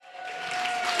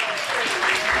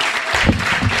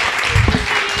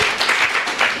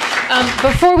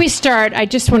Before we start, I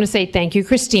just want to say thank you,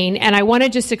 Christine, and I want to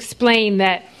just explain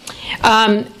that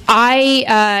while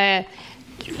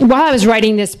I was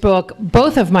writing this book,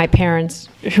 both of my parents,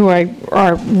 who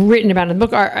are written about in the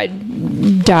book,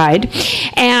 died.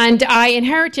 And I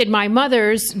inherited my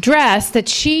mother's dress that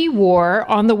she wore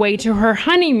on the way to her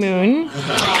honeymoon.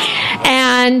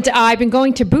 And I've been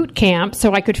going to boot camp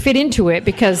so I could fit into it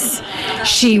because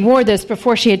she wore this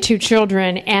before she had 2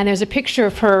 children. And there's a picture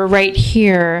of her right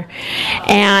here.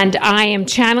 And I am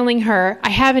channeling her. I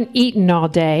haven't eaten all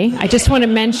day. I just want to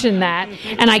mention that.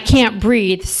 And I can't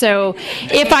breathe. So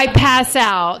if I pass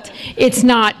out, it's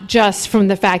not just from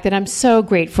the fact that I'm so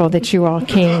grateful that you all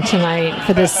came tonight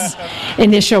for this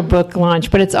initial book launch,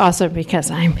 but it's also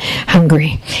because I'm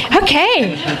hungry.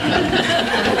 Okay.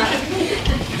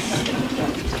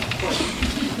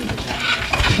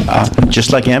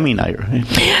 Just like Emmy night, right?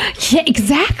 Yeah,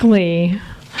 exactly.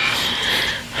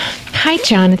 Hi,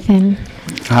 Jonathan.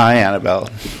 Hi, Annabelle.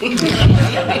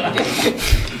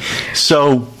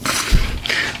 So,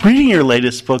 reading your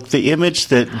latest book, the image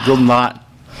that will not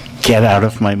get out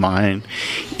of my mind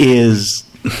is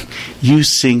you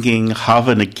singing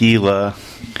Hava Nagila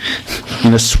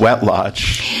in a sweat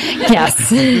lodge. Yes.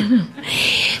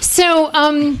 So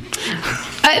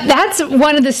that's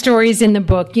one of the stories in the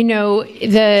book. You know,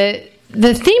 the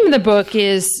theme of the book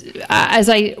is,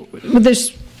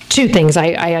 there's 2 things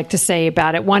I like to say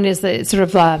about it. One is that sort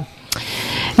of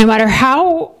no matter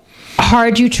how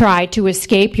hard you try to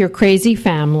escape your crazy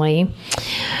family,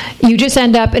 you just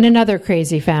end up in another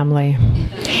crazy family.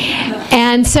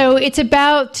 And so it's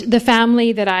about the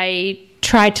family that I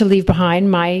tried to leave behind,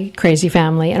 my crazy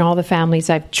family, and all the families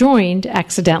I've joined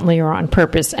accidentally or on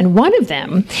purpose. And one of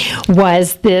them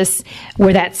was this,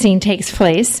 where that scene takes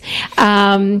place,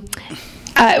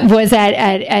 was at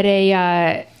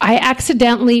a... I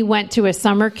accidentally went to a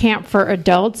summer camp for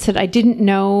adults that I didn't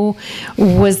know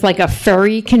was like a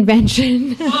furry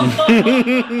convention.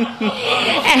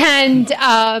 And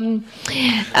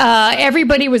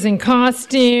everybody was in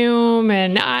costume,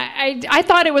 and I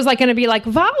thought it was like going to be like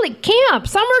volley camp,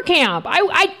 summer camp.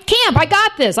 I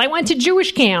got this. I went to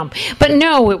Jewish camp. But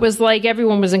no, it was like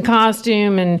everyone was in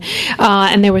costume, and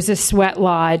there was this sweat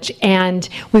lodge, and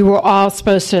we were all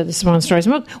supposed to, this is one of the stories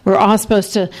in the book, we were all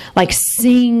supposed to like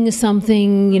sing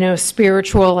something,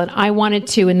 spiritual, and I wanted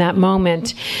to, in that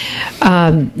moment,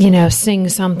 sing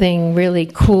something really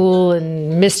cool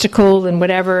and mystical and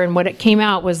whatever, and what it came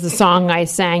out was the song I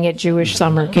sang at Jewish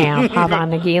summer camp, Hava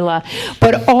Nagila.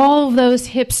 But all of those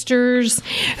hipsters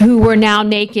who were now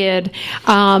naked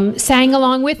sang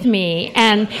along with me,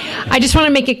 and I just want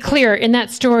to make it clear, in that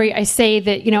story, I say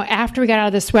that, after we got out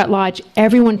of the sweat lodge,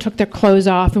 everyone took their clothes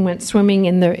off and went swimming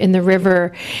in the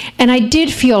river, and I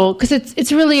did feel, because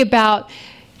it's really about,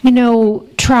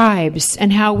 tribes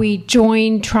and how we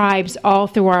join tribes all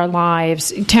through our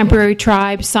lives. Temporary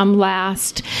tribes, some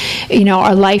last,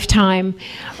 our lifetime.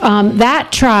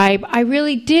 That tribe, I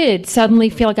really did suddenly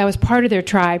feel like I was part of their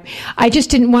tribe. I just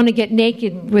didn't want to get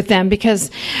naked with them because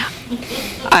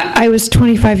I was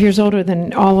 25 years older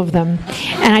than all of them.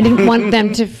 And I didn't want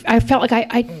them to, I felt like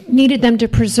I needed them to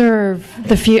preserve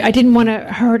the few. I didn't want to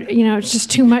hurt, it's just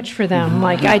too much for them.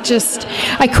 Like I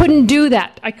couldn't do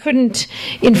that. I couldn't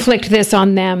inflict this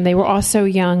on them. They were all so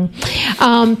young.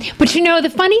 But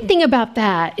the funny thing about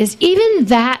that is even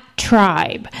that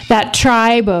tribe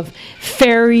of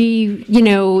fairy,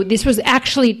 this was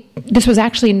actually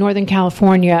in Northern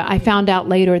California. I found out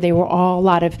later they were all a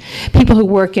lot of people who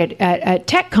work at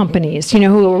tech companies, who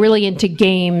were really into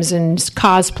games and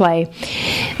cosplay.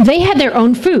 They had their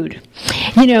own food.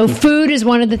 Food is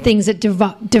one of the things that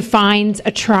defines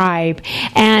a tribe.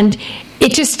 And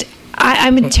it just...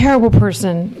 I'm a terrible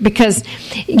person because,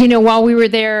 while we were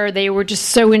there, they were just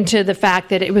so into the fact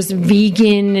that it was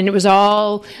vegan and it was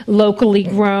all locally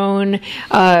grown,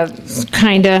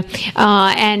 kind of.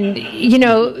 And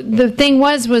the thing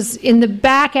was in the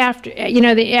back after,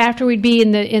 after we'd be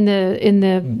in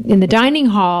the dining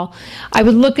hall, I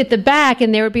would look at the back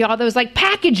and there would be all those like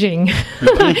packaging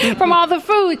from all the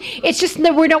food. It's just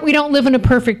that we don't live in a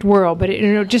perfect world, but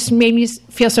it just made me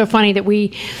feel so funny that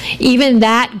even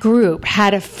that group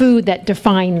had a food that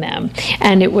defined them,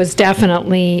 and it was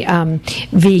definitely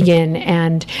vegan,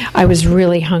 and I was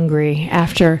really hungry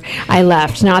after I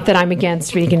left. Not that I'm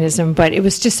against veganism, but it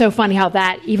was just so funny how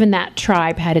even that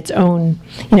tribe had its own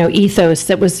ethos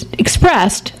that was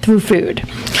expressed through food.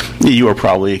 You were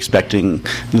probably expecting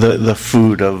the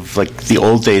food of like the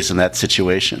old days in that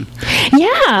situation.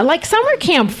 Yeah, like summer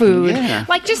camp food. Yeah.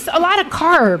 Like just a lot of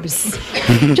carbs.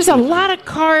 Just a lot of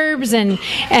carbs, and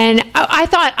I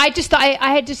thought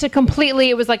I had just a completely,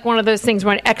 it was like one of those things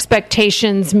when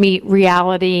expectations meet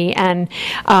reality, and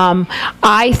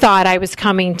I thought I was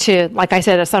coming to, like I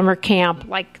said, a summer camp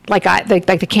like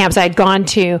the camps I had gone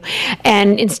to,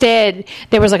 and instead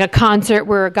there was like a concert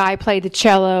where a guy played the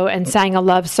cello and sang a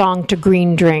love song to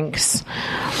green drinks,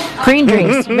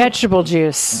 vegetable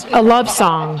juice, a love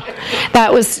song.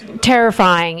 That was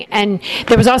terrifying. And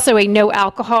there was also a no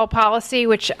alcohol policy,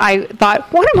 which I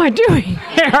thought, what am I doing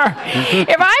here?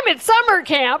 If I'm at summer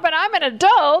camp and I'm an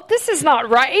adult, this is not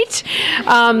right.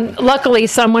 Luckily,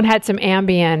 someone had some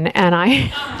Ambien, and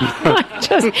I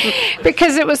just,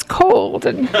 because it was cold,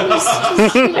 and it was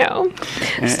just,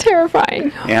 it's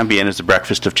terrifying. Ambien is the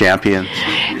breakfast of champions.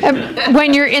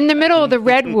 When you're in the middle of the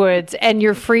redwoods and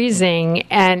you're freezing,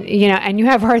 and you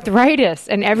have arthritis,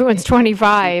 and everyone's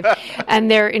 25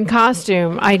 and they're in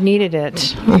costume, I needed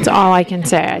it. That's all I can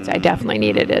say. I definitely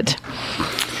needed it.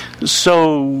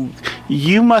 So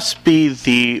you must be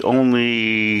the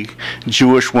only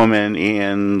Jewish woman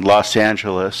in Los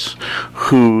Angeles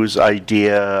whose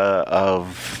idea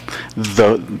of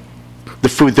the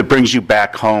food that brings you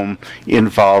back home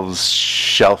involves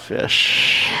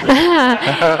shellfish. In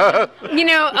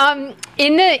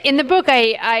the book,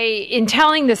 I in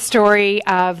telling the story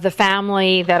of the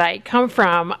family that I come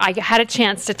from, I had a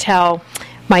chance to tell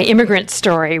my immigrant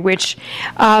story, which,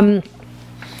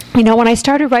 when I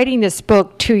started writing this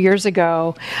book 2 years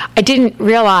ago, I didn't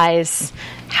realize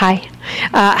how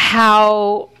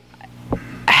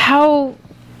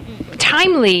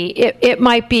timely it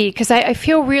might be, because I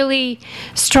feel really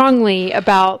strongly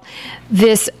about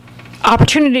this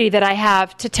opportunity that I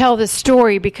have to tell this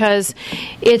story, because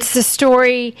it's the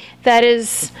story that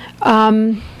is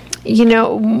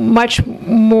much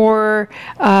more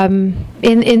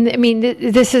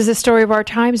this is the story of our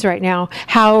times right now.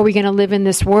 How are we going to live in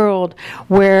this world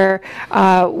where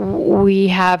we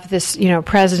have this,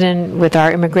 president with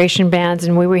our immigration bans,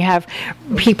 and we have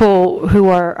people who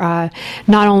are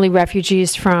not only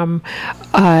refugees from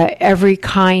every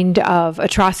kind of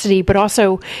atrocity, but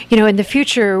also, in the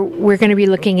future, we're going to be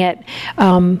looking at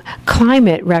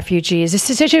climate refugees. This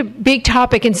is such a big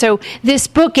topic, and so this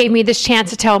book gave me this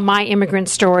chance to tell my immigrant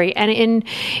story, and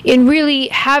in really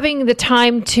having the time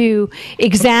to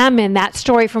examine that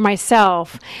story for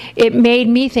myself, it made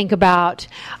me think about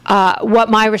what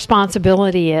my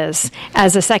responsibility is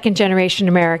as a second-generation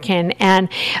American. And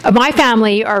my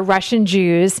family are Russian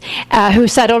Jews who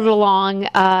settled along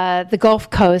the Gulf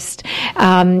Coast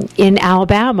in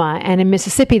Alabama and in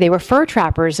Mississippi. They were fur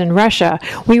trappers in Russia.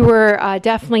 We were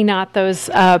definitely not those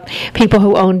people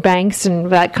who owned banks and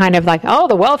that kind of like,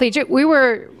 the wealthy Jew. We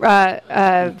were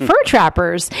fur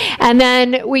trappers, and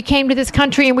then we came to this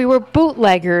country and we were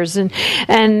bootleggers and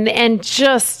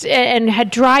had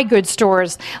dry goods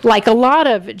stores like a lot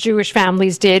of Jewish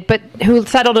families did, but who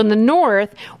settled in the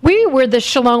north. We were the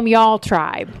Shalom Y'all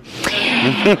tribe,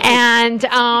 and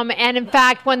in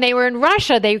fact, when they were in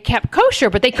Russia, they kept kosher,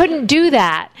 but they couldn't do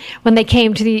that when they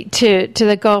came to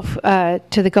the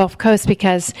Gulf Coast,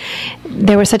 because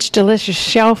there were such delicious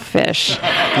shellfish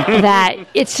that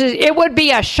it would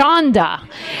be a shonda.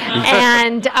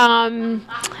 And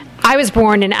I was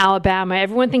born in Alabama.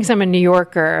 Everyone thinks I'm a New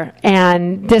Yorker,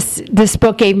 and this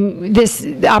book gave me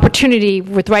the opportunity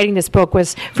with writing this book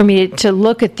was for me to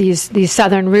look at these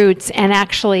southern roots. And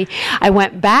actually, I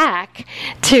went back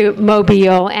to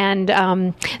Mobile, and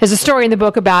there's a story in the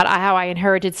book about how I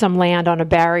inherited some land on a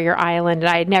barrier island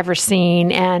that I had never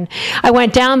seen, and I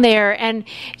went down there, and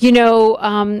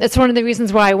it's one of the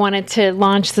reasons why I wanted to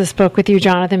launch this book with you,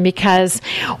 Jonathan, because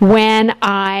when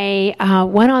I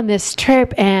went on this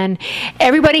trip, and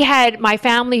everybody my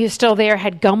family who's still there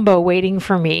had gumbo waiting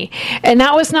for me. And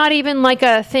that was not even like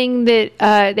a thing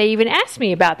that they even asked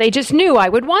me about. They just knew I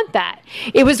would want that.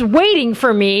 It was waiting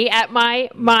for me at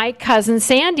my cousin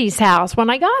Sandy's house when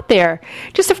I got there.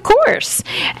 Just of course.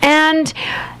 And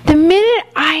the minute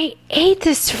I ate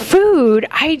this food,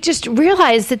 I just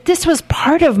realized that this was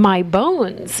part of my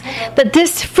bones. That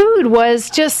this food was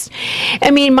just,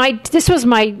 this was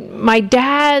my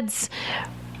dad's.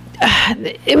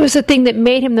 It was the thing that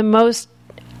made him the most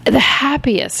the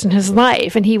happiest in his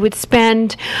life, and he would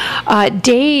spend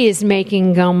days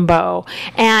making gumbo.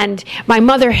 And my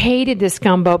mother hated this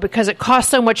gumbo because it cost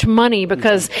so much money,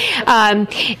 because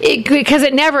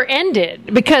it never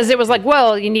ended, because it was like,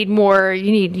 well, you need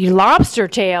lobster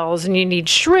tails, and you need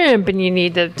shrimp, and you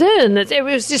need it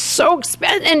was just so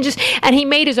expensive, and he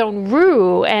made his own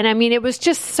roux, and I mean, it was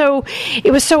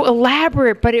so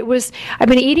elaborate, but I've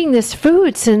been eating this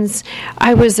food since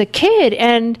I was a kid,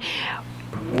 and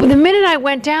the minute I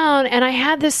went down and I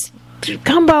had this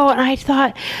gumbo, and I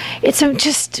thought,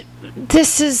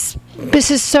 this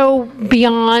is so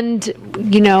beyond,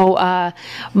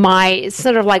 my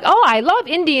sort of like, oh, I love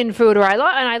Indian food, or I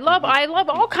love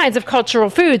all kinds of cultural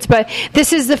foods, but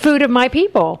this is the food of my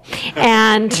people,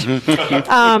 and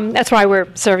that's why we're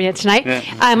serving it tonight.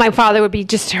 Yeah. My father would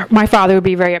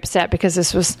be very upset,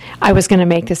 because I was going to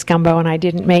make this gumbo, and I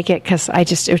didn't make it because it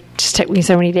just took me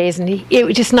so many days, and it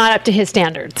was just not up to his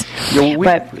standards. We've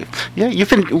been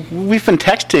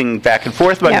texting back and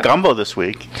forth about gumbo this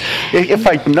week. If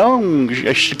I'd known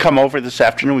I should come over this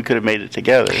afternoon, we could have made it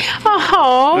together.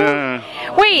 Oh,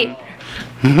 wait.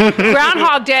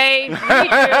 Groundhog Day.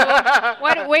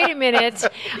 Wait a minute.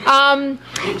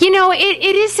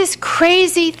 It is this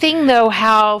crazy thing, though,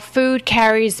 how food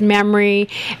carries memory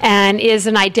and is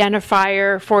an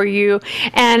identifier for you.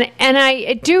 And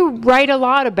I do write a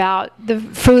lot about the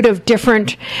food of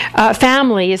different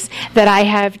families that I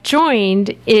have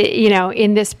joined,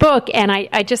 in this book. And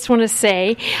I just want to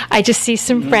say, I just see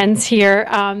some friends here.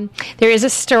 There is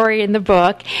a story in the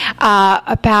book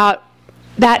about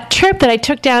that trip that I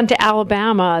took down to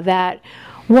Alabama that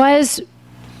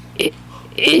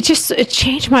it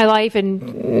changed my life,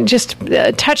 and just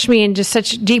touched me in just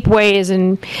such deep ways,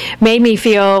 and made me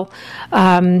feel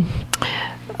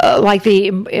like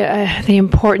the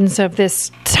importance of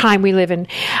this time we live in.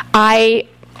 I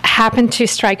happened to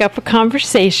strike up a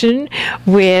conversation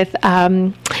with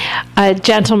a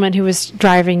gentleman who was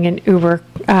driving an Uber,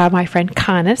 my friend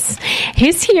Canis.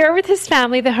 He's here with his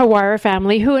family, the Hawara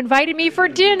family, who invited me for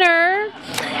dinner.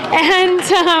 And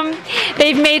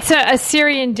they've made a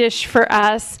Syrian dish for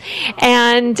us.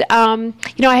 And,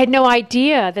 I had no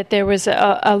idea that there was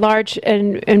a large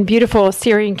and beautiful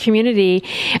Syrian community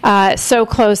so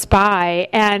close by.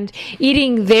 And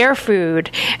eating their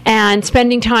food and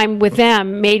spending time with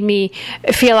them made me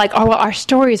feel like, our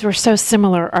stories were so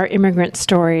similar, our immigrant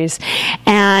stories.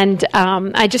 And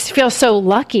I just feel so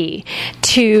lucky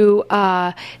to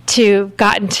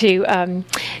gotten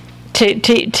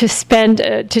to spend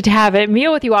to have a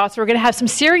meal with you all. So we're going to have some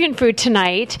Syrian food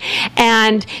tonight,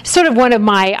 and sort of one of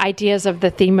my ideas of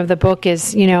the theme of the book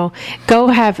is, go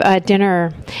have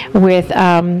dinner with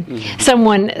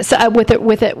someone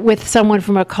with someone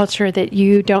from a culture that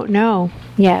you don't know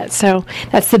yet. So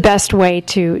that's the best way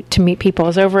to meet people,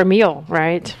 is over a meal,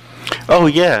 right? Oh,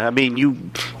 yeah. I mean, you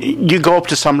go up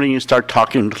to somebody and you start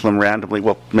talking to them randomly.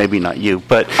 Well, maybe not you,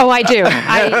 but... Oh, I do.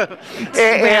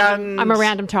 I'm a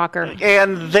random talker.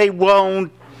 And they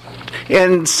won't...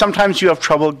 And sometimes you have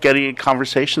trouble getting a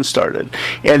conversation started.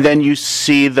 And then you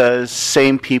see the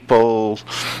same people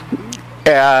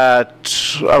at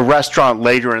a restaurant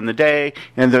later in the day,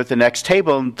 and they're at the next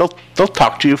table, and they'll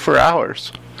talk to you for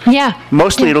hours. Yeah.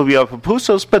 Mostly it'll be about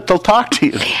pupusos, but they'll talk to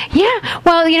you. Yeah.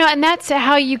 Well, and that's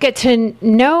how you get to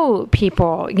know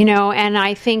people, and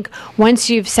I think once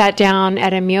you've sat down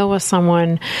at a meal with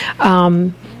someone,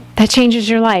 that changes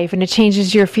your life, and it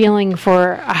changes your feeling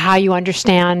for how you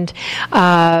understand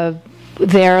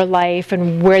their life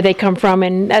and where they come from,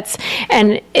 and that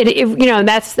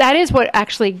is what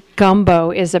actually gumbo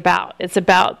is about. It's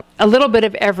about a little bit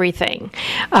of everything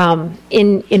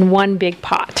in one big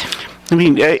pot. I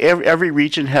mean, every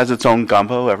region has its own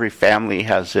gumbo. Every family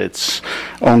has its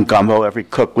own gumbo. Every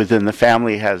cook within the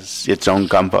family has its own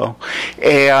gumbo.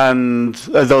 And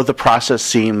though the process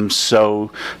seems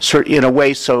in a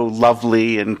way, so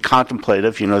lovely and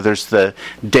contemplative, there's the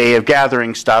day of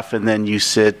gathering stuff, and then you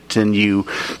sit and you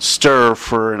stir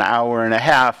for an hour and a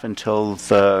half until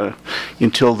the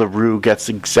roux gets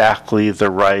exactly the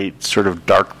right sort of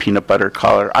dark peanut butter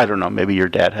color. I don't know. Maybe your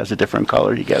dad has a different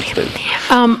color he gets it.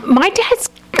 My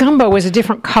dad's gumbo was a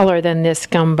different color than this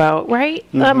gumbo, right?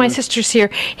 Mm-hmm. My sister's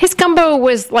here. His gumbo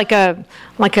was like a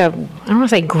I don't want to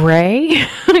say gray,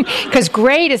 because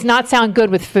gray does not sound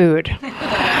good with food.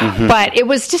 Mm-hmm. But it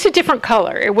was just a different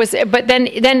color. It was, but then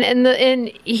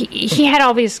he had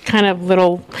all these kind of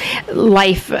little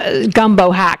life gumbo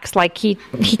hacks. Like he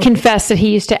confessed that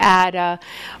he used to add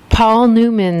Paul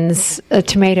Newman's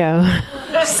tomato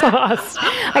sauce.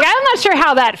 Like, I'm not sure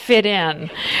how that fit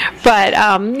in, but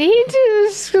he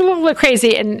was a little bit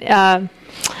crazy. And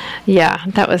Yeah,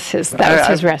 that was his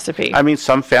recipe. I mean,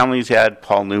 some families add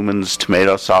Paul Newman's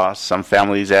tomato sauce. Some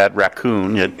families add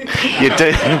raccoon.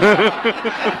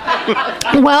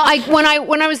 Well, when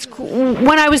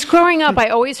I was growing up, I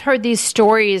always heard these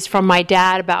stories from my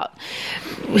dad about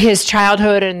his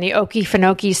childhood in the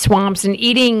Okefenokee swamps and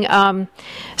eating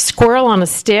squirrel on a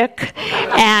stick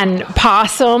and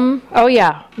possum. Oh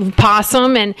yeah,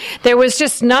 possum, and there was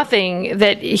just nothing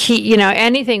that he,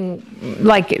 anything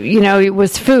like, it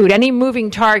was food. Any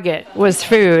moving target was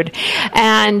food.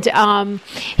 And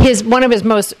one of his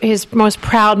most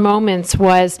proud moments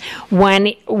was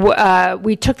when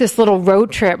we took this little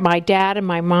road trip, my dad and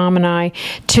my mom and I,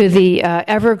 to the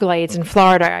Everglades in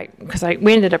Florida, because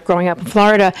we ended up growing up in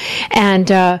Florida, and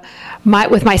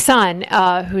with my son,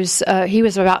 he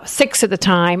was about 6 at the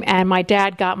time, and my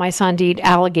dad got my son to eat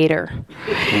alligator.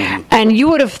 And you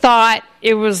would have thought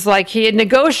it was like he had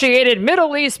negotiated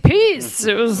Middle East peace.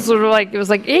 It was sort of like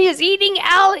he is eating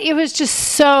It was just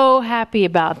so happy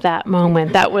about that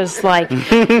moment. That was like,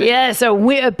 yes,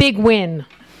 a big win.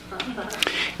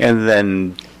 And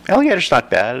then alligator's not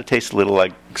bad. It tastes a little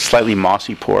like slightly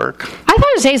mossy pork. I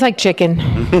thought it tastes like chicken.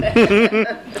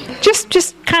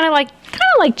 just kind of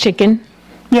like chicken.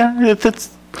 Yeah,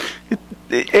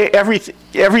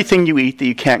 everything you eat that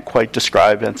you can't quite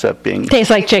describe ends up being tastes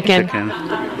like chicken.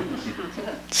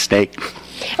 Snake.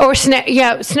 Or snake.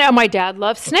 Yeah, snake. My dad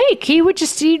loved snake. He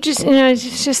just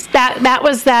it's just that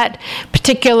was that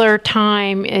particular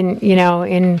time,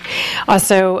 in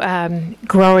also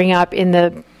growing up in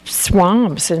the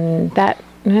swamps and that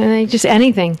just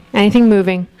anything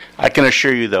moving. I can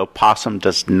assure you, though, possum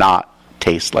does not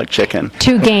taste like chicken.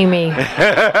 Too gamey.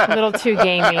 A little too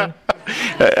gamey.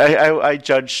 I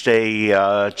judged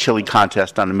a chili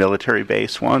contest on a military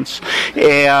base once,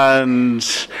 and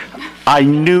I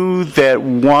knew that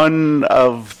one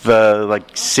of the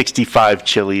 65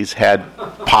 chilies had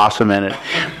possum in it,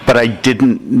 but I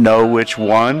didn't know which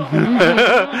one.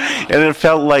 And it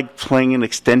felt like playing an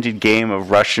extended game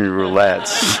of Russian roulette.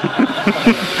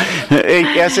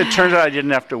 As it turns out, I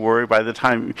didn't have to worry. By the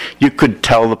time you could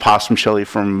tell the possum chili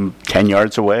from 10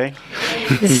 yards away.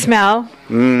 The smell?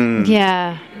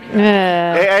 Yeah.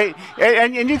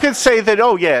 And you could say that,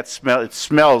 it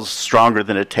smells stronger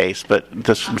than it tastes, but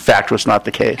this, in fact, was not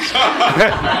the case.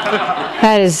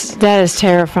 That is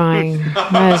terrifying.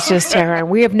 That is just terrifying.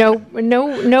 We have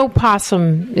no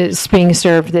possum is being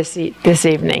served this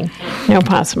evening. No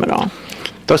possum at all.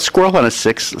 The squirrel on a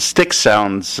stick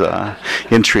sounds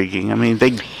intriguing. I mean,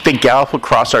 they gallop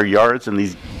across our yards in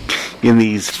these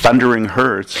thundering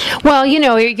herds. Well,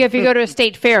 if you go to a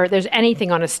state fair, there's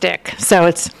anything on a stick. So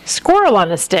it's squirrel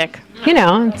on a stick.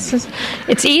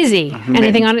 It's easy.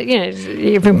 Anything on it,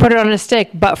 you can put it on a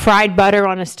stick. But fried butter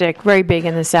on a stick, very big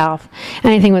in the South.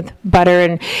 Anything with butter.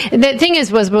 And the thing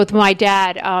was with my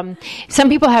dad, some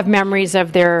people have memories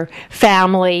of their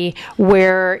family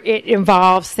where it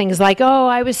involves things like,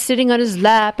 I was sitting on his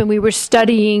lap and we were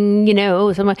studying,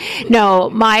 No,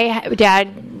 my dad,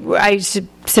 I used to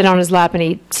sit on his lap and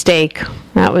eat steak.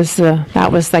 That was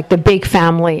like the big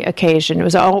family occasion. It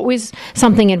was always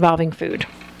something involving food.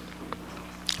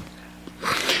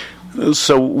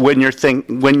 So when you're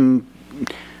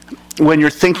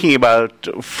thinking about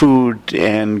food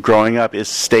and growing up, is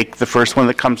steak the first one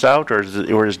that comes out, or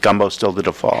is gumbo still the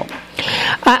default?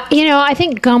 I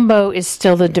think gumbo is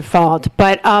still the default,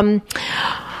 but I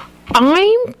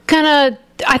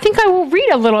think I will read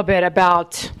a little bit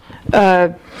about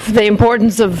the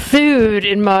importance of food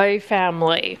in my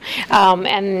family,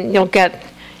 and you'll get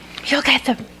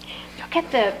the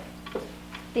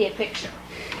picture.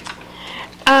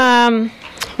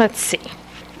 Let's see.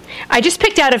 I just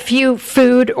picked out a few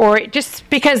food, or just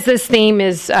because this theme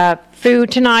is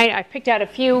food tonight, I picked out a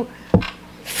few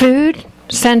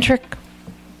food-centric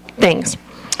things.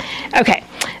 Okay,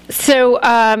 so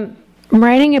I'm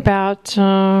writing about,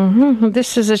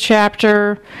 this is a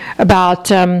chapter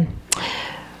about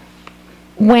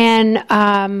when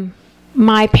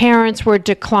my parents were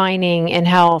declining in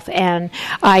health, and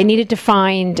I needed to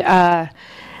find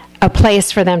a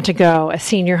place for them to go, a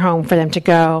senior home for them to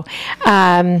go.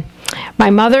 My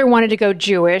mother wanted to go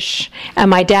Jewish, and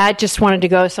my dad just wanted to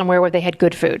go somewhere where they had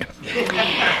good food.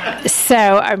 So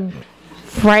I'm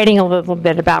writing a little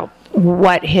bit about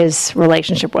what his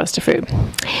relationship was to food.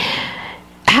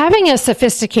 Having a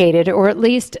sophisticated, or at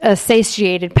least a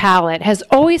satiated palate has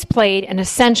always played an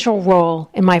essential role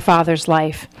in my father's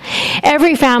life.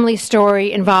 Every family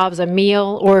story involves a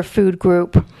meal or a food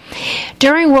group.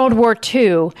 During World War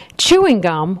II, chewing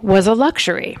gum was a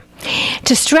luxury.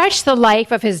 To stretch the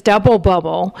life of his double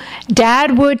bubble,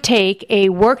 Dad would take a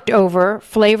worked-over,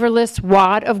 flavorless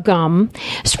wad of gum,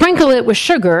 sprinkle it with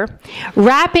sugar,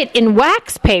 wrap it in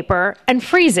wax paper, and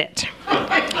freeze it.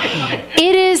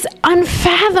 It is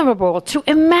unfathomable to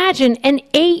imagine an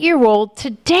 8-year-old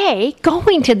today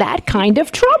going to that kind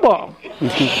of trouble.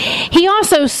 He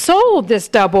also sold this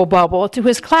double bubble to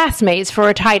his classmates for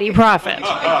a tidy profit.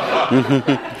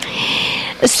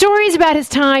 Stories about his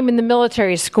time in the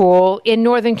military school in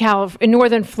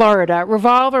northern Florida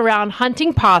revolve around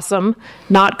hunting possum,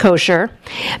 not kosher,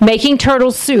 making turtle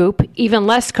soup, even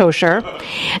less kosher,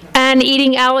 and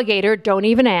eating alligator, don't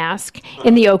even ask,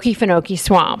 in the Okefenokee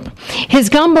swamp. His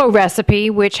gumbo recipe,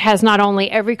 which has not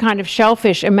only every kind of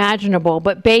shellfish imaginable,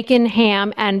 but bacon,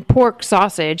 ham, and pork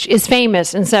sausage, is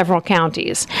famous in several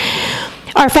counties.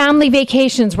 Our family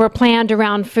vacations were planned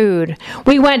around food.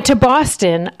 We went to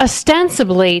Boston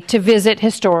ostensibly to visit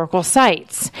historical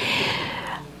sites.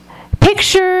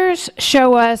 Pictures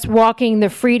show us walking the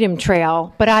Freedom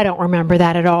Trail, but I don't remember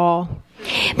that at all.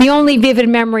 The only vivid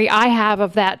memory I have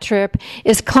of that trip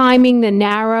is climbing the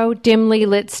narrow, dimly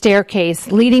lit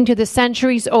staircase leading to the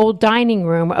centuries-old dining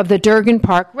room of the Durgan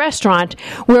Park restaurant,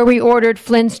 where we ordered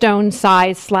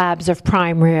Flintstone-sized slabs of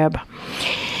prime rib.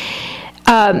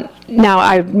 Now,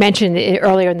 I mentioned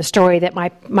earlier in the story that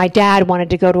my dad wanted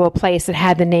to go to a place that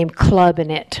had the name Club in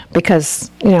it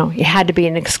because, it had to be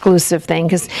an exclusive thing.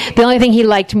 Because the only thing he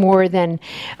liked more than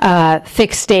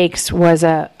thick steaks was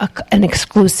an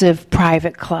exclusive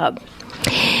private club.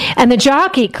 And the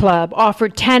Jockey Club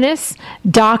offered tennis,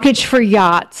 dockage for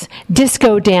yachts,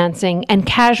 disco dancing, and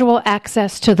casual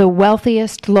access to the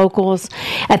wealthiest locals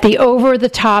at the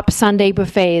over-the-top Sunday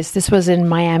buffets. This was in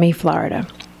Miami, Florida.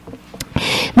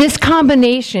 This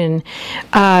combination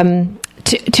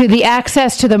to the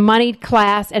access to the moneyed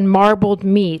class and marbled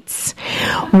meats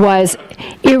was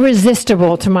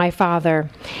irresistible to my father.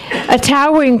 A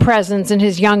towering presence in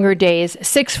his younger days,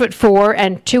 6'4"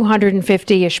 and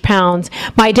 250-ish pounds,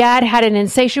 my dad had an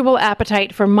insatiable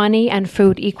appetite for money and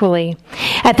food equally.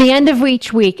 At the end of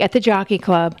each week at the Jockey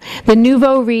Club, the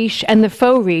nouveau riche and the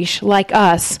faux riche, like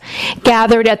us,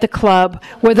 gathered at the club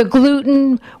where the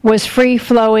gluten was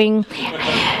free-flowing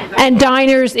and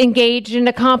diners engaged in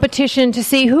a competition to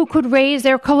see who could raise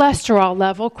their cholesterol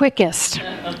level quickest.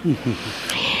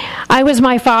 I was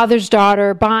my father's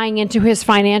daughter, buying into his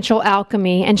financial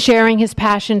alchemy and sharing his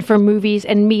passion for movies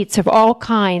and meats of all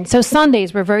kinds, so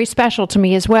Sundays were very special to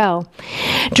me as well.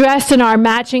 Dressed in our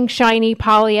matching shiny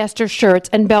polyester shirts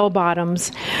and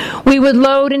bell-bottoms, we would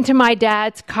load into my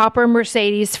dad's copper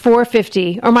Mercedes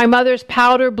 450 or my mother's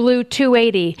powder blue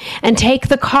 280 and take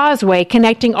the causeway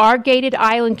connecting our gated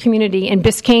island community in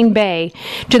Biscayne Bay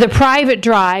to the private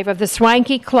drive of the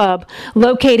swanky club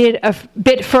located a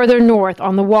bit further north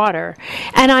on the water.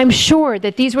 And I'm sure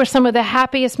that these were some of the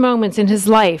happiest moments in his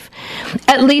life,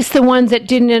 at least the ones that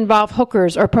didn't involve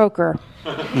hookers or poker.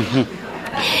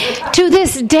 To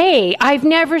this day, I've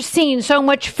never seen so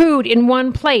much food in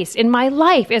one place in my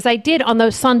life as I did on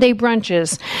those Sunday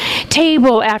brunches.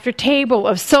 Table after table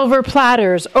of silver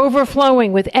platters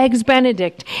overflowing with eggs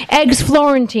Benedict, eggs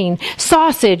Florentine,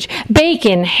 sausage,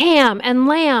 bacon, ham, and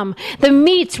lamb. The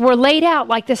meats were laid out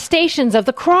like the Stations of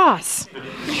the Cross.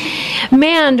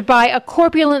 Manned by a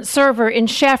corpulent server in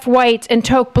chef whites and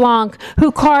toque blanc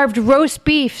who carved roast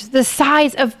beef the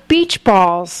size of beach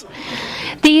balls.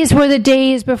 These were the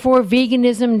days before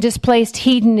veganism displaced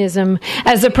hedonism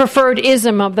as the preferred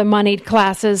ism of the moneyed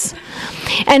classes,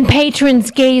 and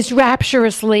patrons gazed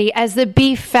rapturously as the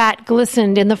beef fat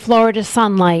glistened in the Florida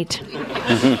sunlight.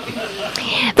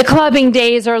 The clubbing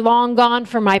days are long gone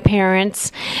for my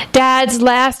parents. Dad's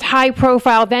last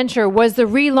high-profile venture was the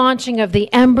relaunching of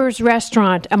the Embers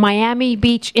Restaurant, a Miami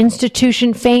Beach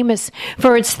institution famous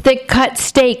for its thick-cut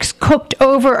steaks cooked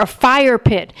over a fire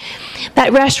pit.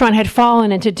 That restaurant had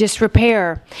fallen into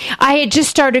disrepair. I had just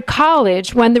started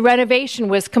college when the renovation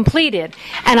was completed,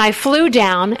 and I flew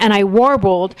down and I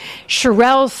warbled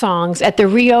Shirelle songs at the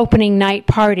reopening night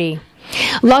party.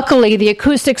 Luckily, the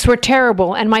acoustics were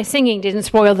terrible, and my singing didn't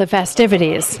spoil the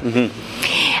festivities.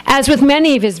 As with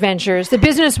many of his ventures, the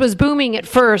business was booming at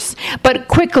first, but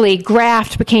quickly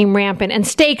graft became rampant, and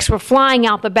steaks were flying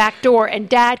out the back door, and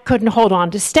Dad couldn't hold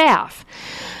on to staff.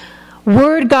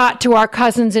 Word got to our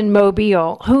cousins in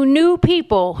Mobile, who knew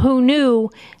people who knew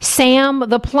Sam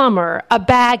the plumber, a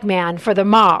bagman for the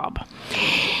mob.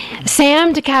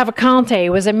 Sam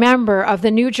DeCavalcante was a member of the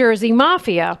New Jersey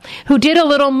Mafia who did a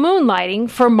little moonlighting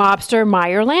for mobster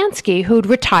Meyer Lansky, who'd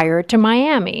retired to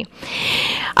Miami.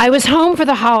 I was home for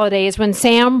the holidays when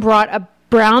Sam brought a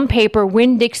brown paper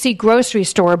Winn-Dixie grocery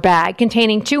store bag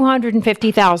containing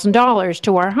 $250,000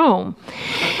 to our home.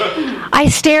 I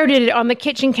stared at it on the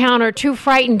kitchen counter, too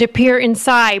frightened to peer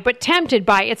inside, but tempted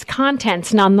by its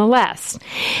contents nonetheless.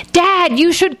 "Dad,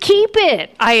 you should keep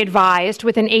it," I advised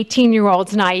with an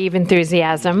 18-year-old's naive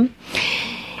enthusiasm.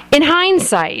 In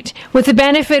hindsight, with the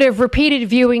benefit of repeated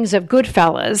viewings of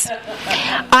Goodfellas,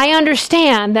 I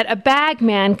understand that a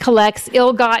bagman collects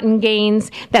ill-gotten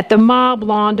gains that the mob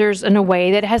launders in a way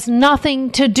that has nothing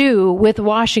to do with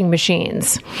washing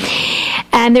machines.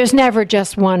 And there's never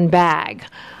just one bag.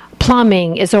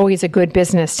 Plumbing is always a good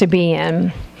business to be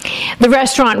in. The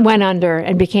restaurant went under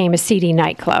and became a seedy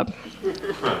nightclub.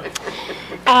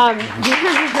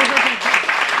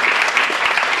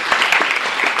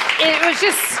 It was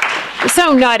just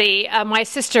so nutty. My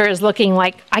sister is looking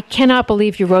like, I cannot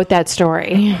believe you wrote that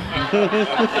story.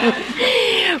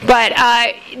 But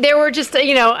there were just,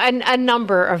 a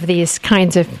number of these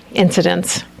kinds of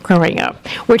incidents growing up,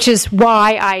 which is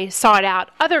why I sought out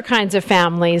other kinds of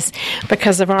families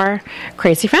because of our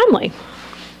crazy family.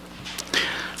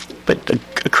 But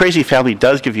a crazy family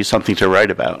does give you something to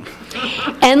write about.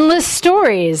 Endless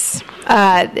stories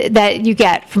that you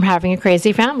get from having a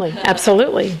crazy family.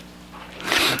 Absolutely.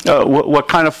 What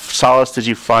kind of solace did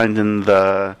you find in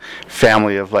the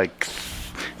family of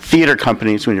theater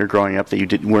companies when you were growing up that you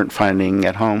weren't finding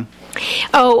at home?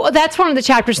 Oh, that's one of the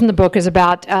chapters in the book is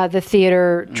about the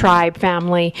theater tribe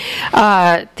family.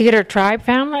 Theater tribe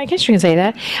family? I guess you can say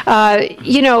that.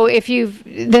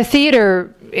 The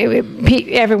theater,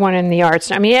 everyone in the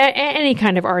arts, any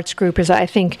kind of arts group is, I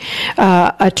think,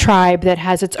 a tribe that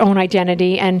has its own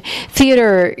identity. And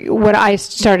theater, what I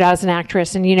started out as an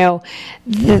actress, and your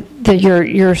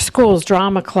school's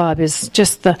drama club is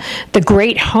just the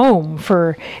great home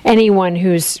for anyone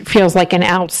who feels like an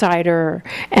outsider,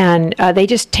 and they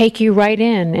just take you right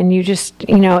in, and you just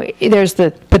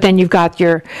but then you've got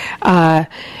your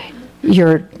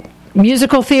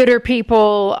musical theater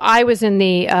people. I was in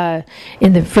the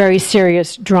very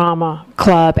serious drama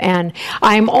club, and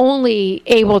I'm only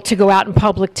able to go out in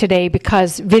public today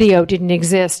because video didn't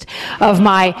exist of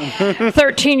my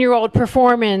 13-year-old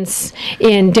performance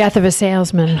in Death of a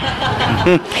Salesman,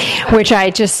 which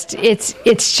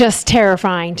it's just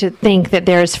terrifying to think that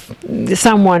there's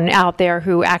someone out there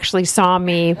who actually saw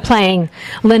me playing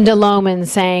Linda Lohman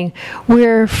saying,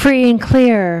 "We're free and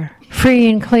clear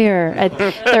at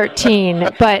 13,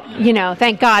 but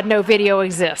thank God no video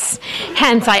exists.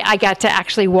 Hence, I got to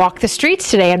actually walk the streets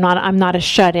today. I'm not a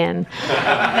shut-in.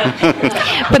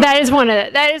 But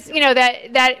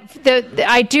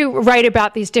I do write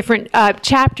about these different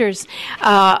chapters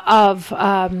of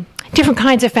different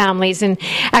kinds of families, and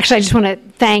actually I just want to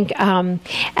thank Alan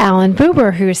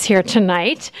Buber, who's here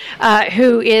tonight,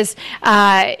 who is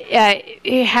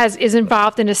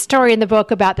involved in a story in the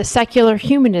book about the secular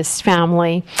humanist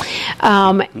family,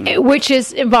 which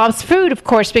involves food, of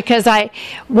course, because I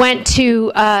went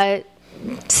to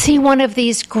see one of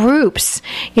these groups,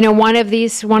 one of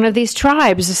these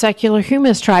tribes, a secular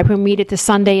humanist tribe, who meet at the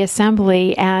Sunday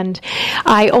assembly, and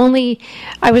I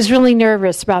was really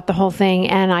nervous about the whole thing,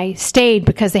 and I stayed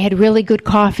because they had really good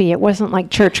coffee. It wasn't like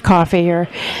church coffee or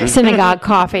synagogue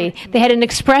coffee. They had an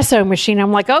espresso machine.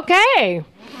 I'm like, okay,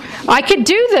 I could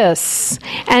do this.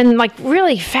 And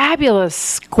really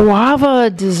fabulous guava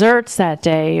desserts that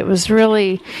day. It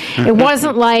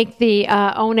wasn't like the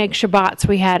Oneg Shabbats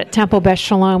we had at Temple Beth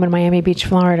Shalom in Miami Beach,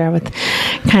 Florida, with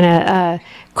kind of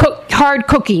hard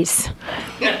cookies.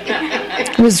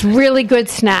 It was really good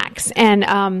snacks.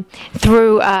 And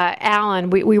through Alan,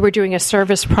 we were doing a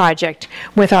service project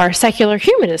with our secular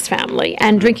humanist family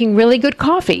and drinking really good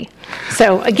coffee.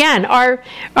 So again, our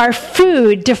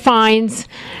food defines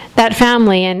that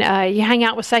family, and you hang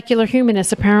out with secular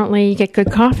humanists, apparently you get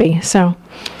good coffee. So,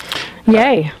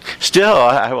 yay! Still,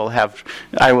 I will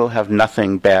have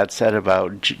nothing bad said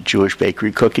about Jewish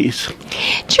bakery cookies.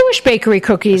 Jewish bakery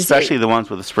cookies, especially the ones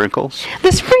with the sprinkles.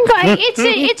 The sprinkle,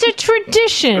 it's a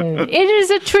tradition. It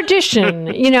is a tradition,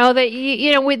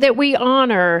 that we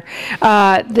honor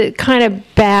the kind of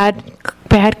bad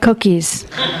cookies.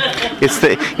 It's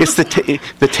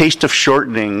the taste of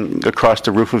shortening across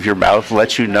the roof of your mouth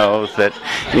lets you know that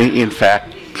in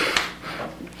fact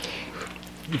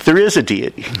there is a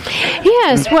deity.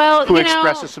 Yes, well, who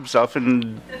expresses himself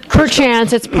in.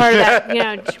 Perchance, it's part of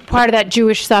that, part of that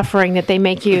Jewish suffering that they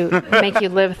make you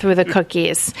live through the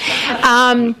cookies.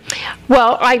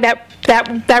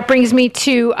 That brings me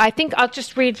to, I think I'll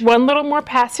just read one little more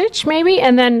passage, maybe,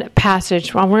 and then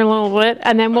one little bit,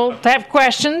 and then we'll have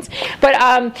questions. But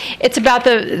it's about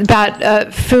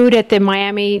food at the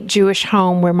Miami Jewish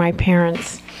home where my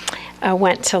parents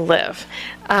went to live.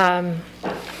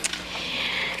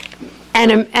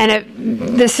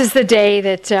 This is the day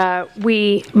that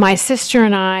my sister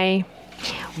and I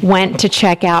went to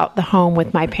check out the home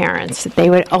with my parents that they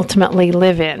would ultimately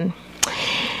live in.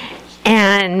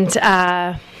 And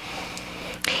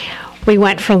we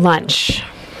went for lunch.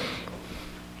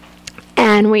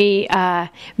 And we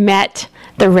met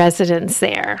the residents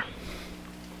there.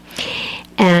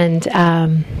 And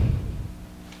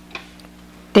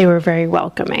they were very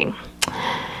welcoming.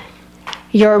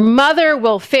 "Your mother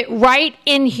will fit right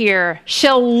in here.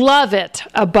 She'll love it,"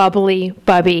 a bubbly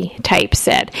bubby type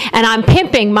said. And I'm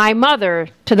pimping my mother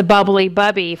to the bubbly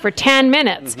bubby for 10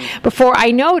 minutes before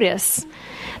I notice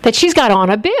that she's got on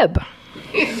a bib.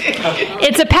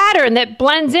 It's a pattern that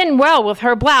blends in well with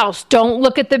her blouse. "Don't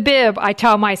look at the bib," I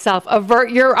tell myself.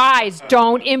 "Avert your eyes.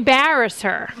 Don't embarrass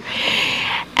her."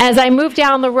 As I move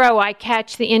down the row, I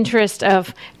catch the interest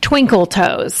of Twinkle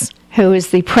Toes, who is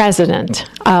the president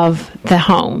of the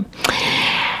home.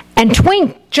 And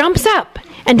Twink jumps up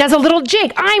and does a little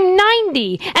jig. "I'm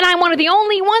 90, and I'm one of the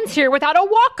only ones here without a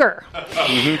walker.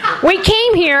 We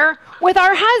came here with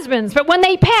our husbands, but when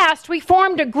they passed, we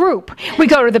formed a group. We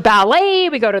go to the ballet,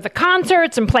 we go to the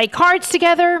concerts, and play cards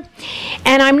together."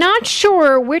 And I'm not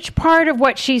sure which part of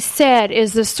what she said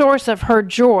is the source of her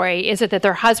joy. Is it that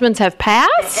their husbands have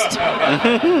passed?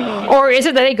 Or is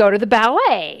it that they go to the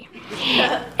ballet?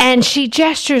 And she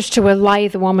gestures to a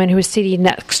lithe woman who is sitting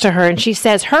next to her, and she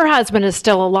says her husband is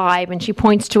still alive, and she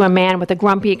points to a man with a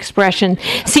grumpy expression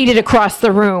seated across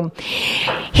the room.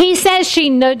 He says she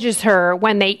nudges her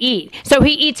when they eat, so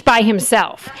he eats by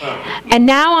himself. And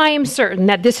now I am certain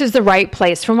that this is the right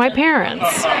place for my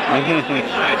parents.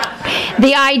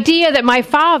 The idea that my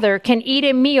father can eat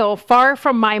a meal far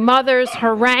from my mother's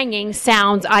haranguing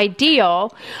sounds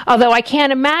ideal, although I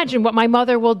can't imagine what my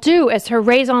mother will do, as her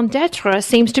raison d'etre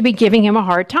seems to be giving him a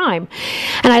hard time.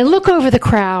 And I look over the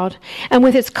crowd, and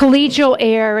with its collegial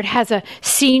air, it has a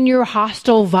senior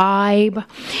hostel vibe.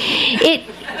 It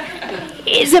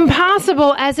is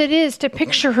impossible as it is to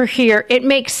picture her here. It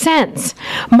makes sense.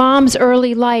 Mom's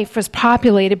early life was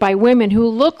populated by women who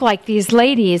look like these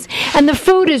ladies, and the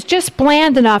food is just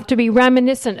bland enough to be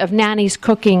reminiscent of Nanny's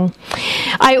cooking.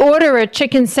 I order a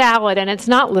chicken salad, and it's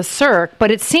not Le Cirque,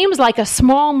 but it seems like a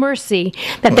small mercy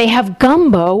that they have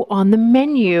gumbo on the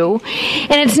menu,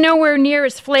 and it's nowhere near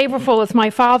as flavorful as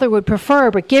my father would prefer,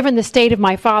 but given the state of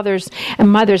my father's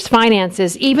and mother's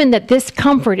finances, even that this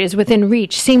comfort is within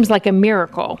reach seems like a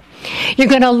miracle. "You're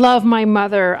going to love my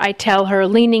mother," I tell her,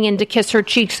 leaning in to kiss her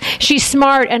cheeks. "She's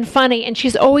smart and funny, and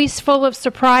she's always full of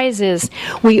surprises.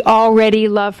 We already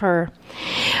love her."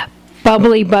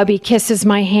 Bubbly Bubby kisses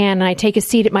my hand, and I take a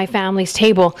seat at my family's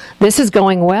table. "This is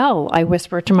going well," I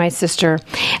whisper to my sister.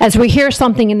 As we hear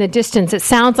something in the distance, it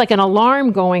sounds like an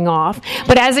alarm going off,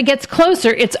 but as it gets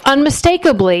closer, it's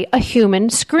unmistakably a human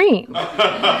scream.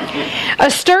 A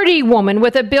sturdy woman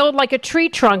with a build like a tree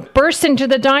trunk bursts into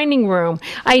the dining room.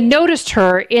 I noticed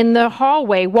her in the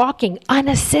hallway walking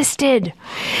unassisted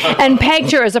and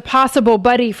pegged her as a possible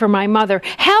buddy for my mother.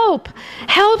 "Help!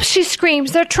 Help!" she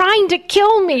screams. "They're trying to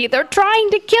kill me! They're trying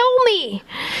to kill me!"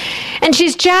 And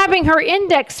she's jabbing her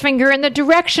index finger in the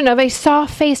direction of a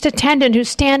soft-faced attendant who's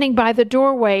standing by the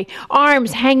doorway,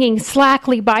 arms hanging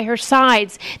slackly by her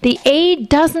sides. The aide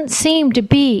doesn't seem to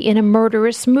be in a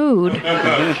murderous mood.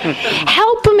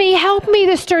 Help me,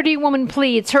 the sturdy woman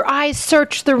pleads. Her eyes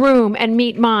search the room and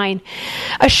meet mine.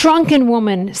 A shrunken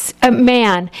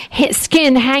man, his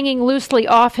skin hanging loosely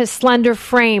off his slender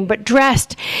frame, but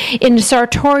dressed in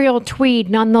sartorial tweed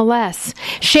nonetheless,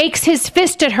 shakes his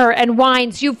fist at her and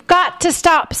whines, "You've got to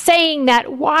stop saying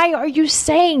that. Why are you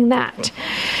saying that?"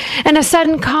 And a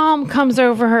sudden calm comes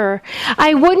over her.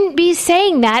 "I wouldn't be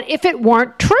saying that if it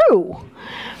weren't true."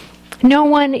 No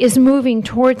one is moving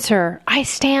towards her. I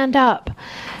stand up.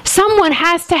 "Someone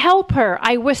has to help her,"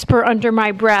 I whisper under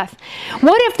my breath.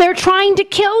 "What if they're trying to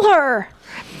kill her?"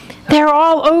 "They're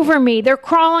all over me. They're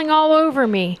crawling all over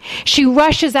me." She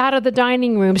rushes out of the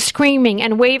dining room, screaming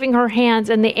and waving her hands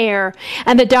in the air,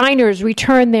 and the diners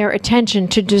return their attention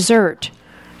to dessert.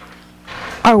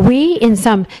 Are we in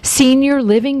some senior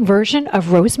living version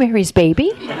of Rosemary's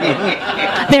Baby?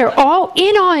 They're all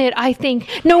in on it, I think.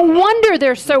 No wonder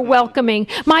they're so welcoming.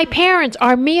 My parents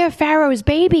are Mia Farrow's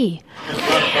baby.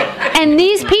 And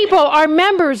these people are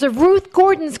members of Ruth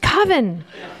Gordon's coven.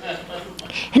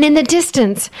 And in the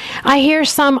distance, I hear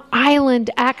some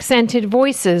island-accented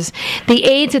voices. The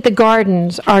aides at the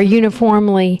gardens are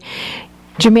uniformly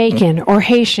Jamaican or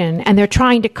Haitian, and they're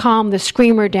trying to calm the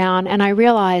screamer down, and I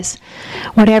realize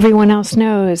what everyone else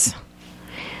knows.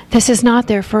 This is not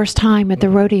their first time at the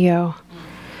rodeo.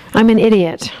 I'm an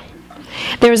idiot.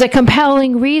 There's a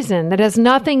compelling reason that has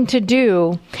nothing to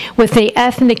do with the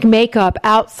ethnic makeup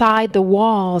outside the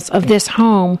walls of this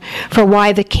home for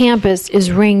why the campus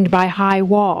is ringed by high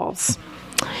walls.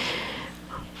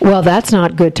 Well, that's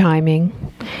not good timing,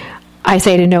 I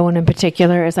say to no one in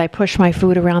particular as I push my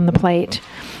food around the plate,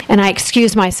 and I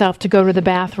excuse myself to go to the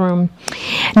bathroom.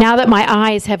 Now that my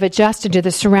eyes have adjusted to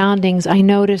the surroundings, I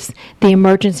notice the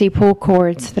emergency pull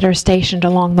cords that are stationed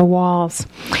along the walls,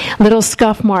 little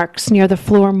scuff marks near the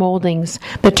floor moldings.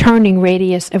 The turning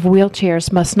radius of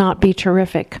wheelchairs must not be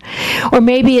terrific. Or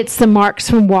maybe it's the marks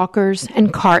from walkers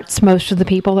and carts most of the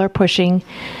people are pushing.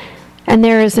 And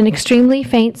there is an extremely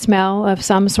faint smell of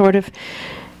some sort of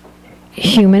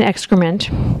human excrement.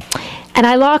 And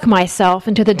I lock myself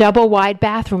into the double-wide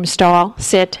bathroom stall,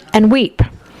 sit, and weep.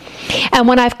 And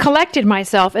when I've collected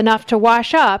myself enough to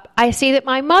wash up, I see that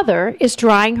my mother is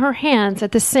drying her hands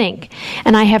at the sink,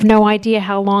 and I have no idea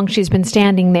how long she's been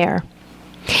standing there.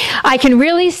 I can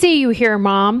really see you here,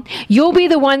 Mom. You'll be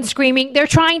the one screaming, "They're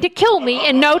trying to kill me,"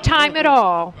 in no time at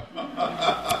all.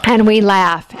 And we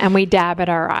laugh, and we dab at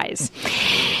our eyes.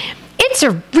 It's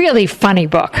a really funny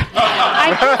book.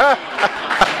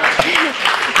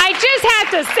 I just have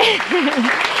to say,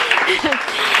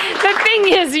 the thing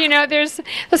is,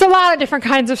 there's a lot of different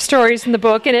kinds of stories in the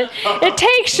book, and it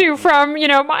takes you from,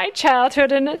 my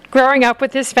childhood and growing up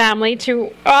with this family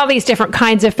to all these different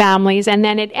kinds of families, and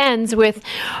then it ends with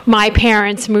my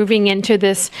parents moving into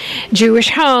this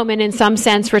Jewish home and in some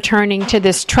sense returning to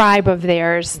this tribe of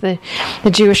theirs, the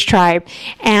Jewish tribe.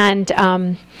 And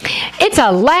it's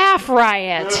a laugh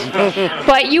riot,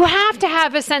 but you have to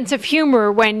have a sense of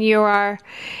humor when you are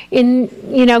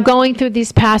going through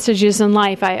these passages in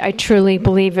life. I truly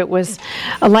believe it was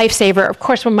a lifesaver. Of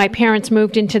course, when my parents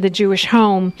moved into the Jewish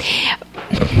home,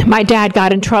 my dad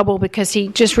got in trouble because he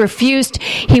just refused.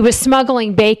 He was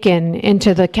smuggling bacon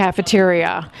into the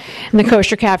cafeteria, in the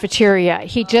kosher cafeteria.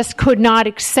 He just could not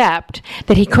accept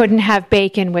that he couldn't have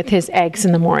bacon with his eggs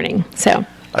in the morning. So.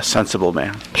 A sensible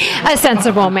man. A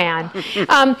sensible man.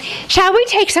 Shall we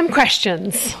take some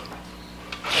questions?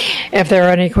 If there are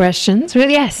any questions. Well,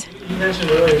 yes. You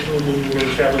mentioned earlier when you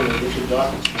were traveling with Richard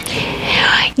Dawkins.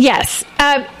 Yes.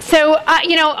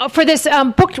 For this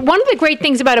book, one of the great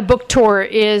things about a book tour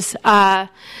is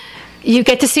you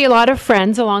get to see a lot of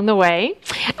friends along the way,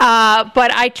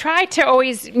 but I try to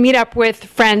always meet up with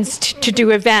friends to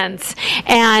do events.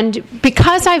 And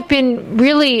because I've been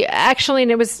really,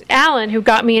 and it was Alan who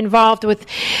got me involved with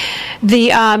the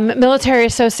Military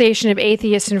Association of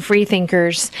Atheists and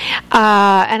Freethinkers,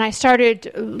 and I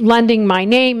started lending my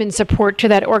name in support to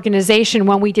that organization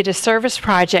when we did a service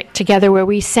project together where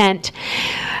we sent,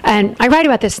 and I write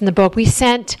about this in the book, we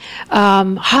sent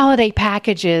holiday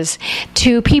packages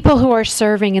to people who are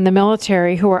serving in the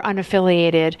military who are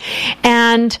unaffiliated.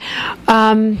 And,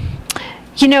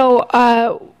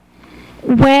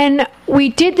 when we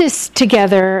did this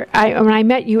together, when I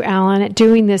met you, Alan, at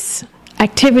doing this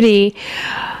activity,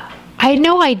 I had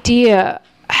no idea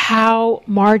how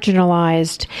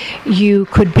marginalized you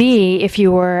could be if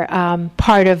you were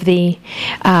part of the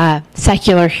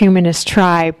secular humanist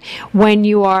tribe when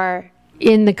you are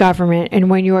in the government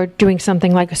and when you are doing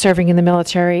something like serving in the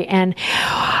military. And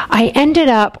I ended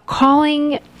up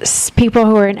calling people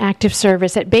who are in active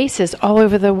service at bases all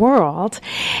over the world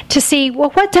to see,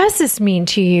 well, what does this mean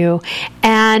to you?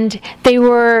 And they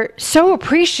were so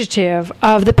appreciative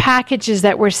of the packages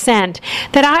that were sent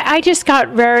that I just got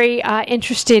very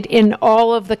interested in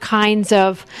all of the kinds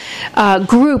of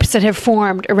groups that have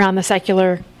formed around the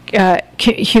secular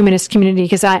humanist community,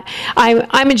 because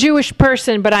I'm a Jewish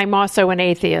person, but I'm also an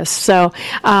atheist. So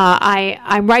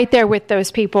I'm right there with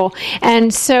those people.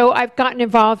 And so I've gotten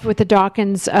involved with the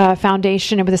Dawkins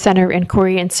Foundation and with the Center of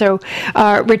Inquiry. And so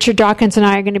Richard Dawkins and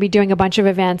I are going to be doing a bunch of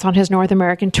events on his North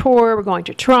American tour. We're going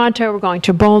to Toronto. We're going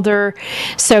to Boulder.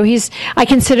 So I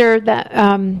consider that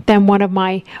them one of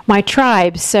my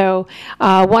tribes. So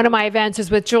one of my events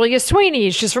is with Julia Sweeney.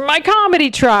 She's from my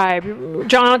comedy tribe.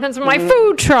 Jonathan's from my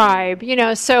food tribe.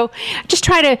 So just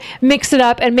try to mix it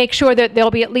up and make sure that there'll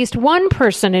be at least one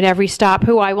person at every stop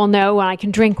who I will know and I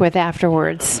can drink with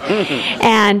afterwards.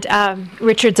 And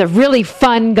Richard's a really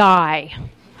fun guy.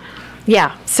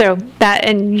 Yeah, so that,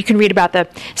 and you can read about the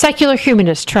Secular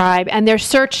Humanist Tribe and their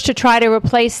search to try to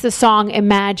replace the song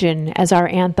Imagine as our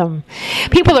anthem.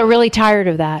 People are really tired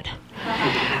of that.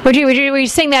 We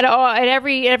sing that at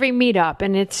every meetup,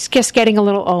 and it's just getting a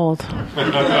little old.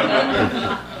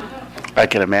 I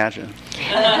can imagine.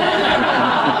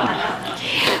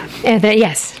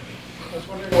 Yes. I was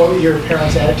wondering what your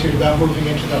parents' attitude about moving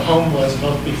into the home was,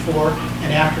 both before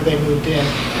and after they moved in,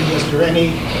 and was there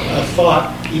any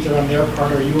thought, either on their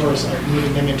part or yours, of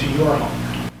moving them into your home?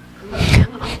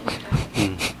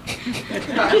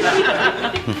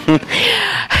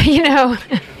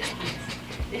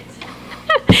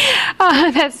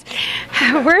 That's,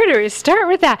 where do we start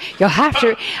with that? You'll have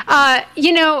to,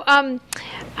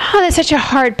 that's such a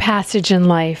hard passage in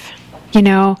life.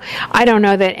 I don't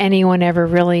know that anyone ever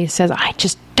really says, I'm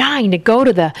just dying to go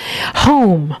to the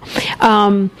home.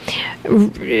 I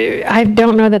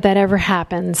don't know that ever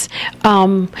happens.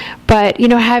 But,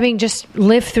 having just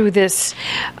lived through this,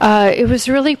 it was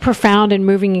really profound and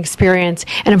moving experience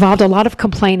and involved a lot of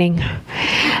complaining.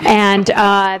 And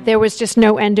there was just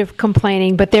no end of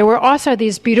complaining. But there were also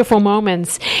these beautiful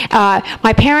moments.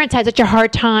 My parents had such a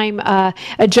hard time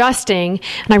adjusting,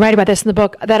 and I write about this in the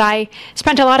book, that I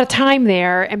spent a lot of time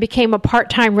there and became a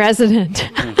part-time resident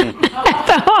at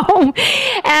the home.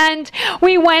 And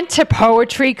we went to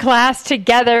poetry class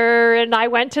together, and I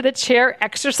went to the chair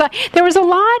exercise. There was a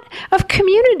lot of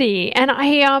community, and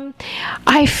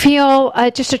I feel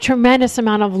just a tremendous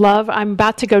amount of love. I'm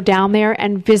about to go down there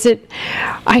and visit.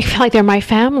 I feel like they're my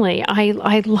family.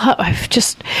 My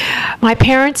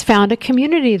parents found a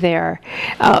community there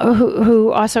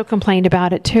who also complained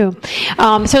about it too.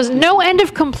 So there's no end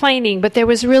of complaining, but there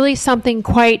was really something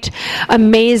quite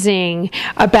amazing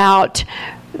about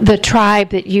the tribe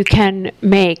that you can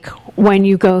make when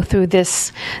you go through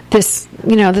this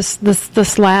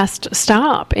last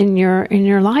stop in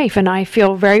your life. And I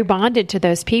feel very bonded to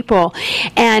those people.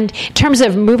 And in terms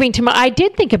of moving to I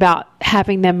did think about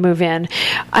having them move in.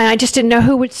 I just didn't know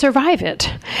who would survive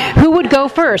it. Who would go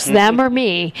first, them or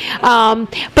me?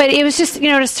 But it was just,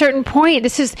 at a certain point,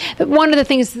 this is one of the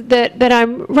things that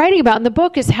I'm writing about in the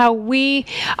book is how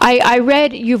I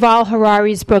read Yuval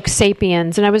Harari's book,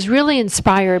 Sapiens, and I was really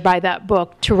inspired by that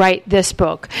book to write this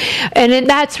book. And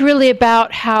that's really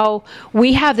about how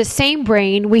we have the same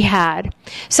brain we had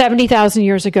 70,000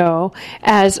 years ago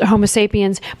as Homo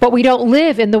sapiens, but we don't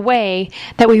live in the way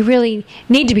that we really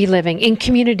need to be living in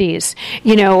communities,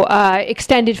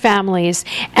 extended families,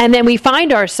 and then we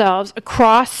find ourselves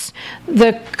across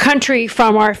the country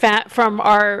from our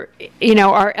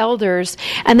elders,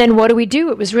 and then what do?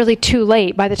 It was really too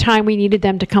late. By the time we needed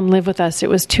them to come live with us, it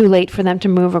was too late for them to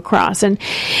move across, and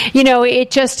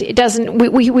it doesn't.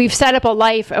 We've set up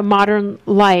a modern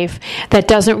life that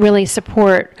doesn't really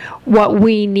support what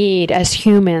we need as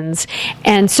humans,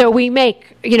 and so we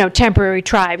make temporary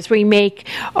tribes. We make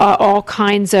all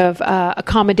kinds of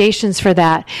accommodations for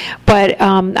that. But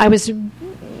I was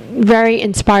very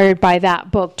inspired by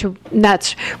that book.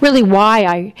 That's really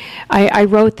why I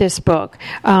wrote this book,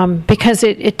 because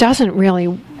it doesn't really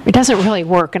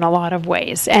work in a lot of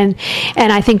ways. And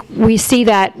I think we see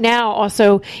that now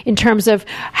also in terms of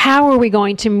how are we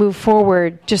going to move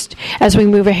forward just as we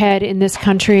move ahead in this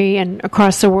country and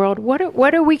across the world. How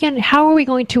are we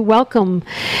going to welcome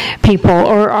people,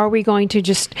 or are we going to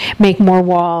just make more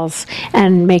walls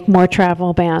and make more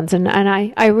travel bans? And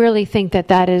I really think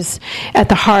that is at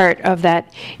the heart of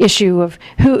that issue of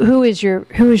who is your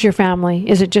family?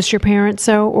 Is it just your parents,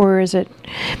 or is it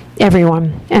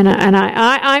everyone? And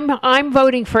I'm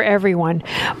voting for everyone,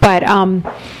 but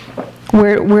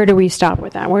where do we stop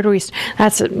with that?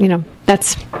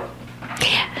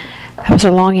 That was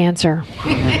a long answer.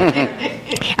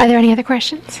 Are there any other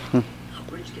questions?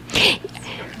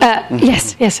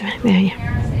 Yes. Were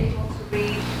parents able to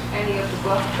read any of the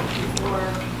books before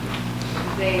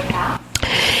they passed?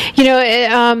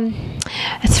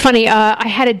 It's funny. I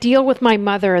had a deal with my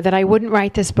mother that I wouldn't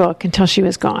write this book until she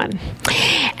was gone.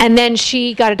 And then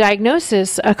she got a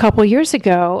diagnosis a couple years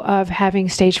ago of having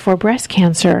stage 4 breast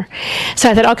cancer. So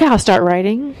I thought, okay, I'll start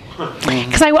writing.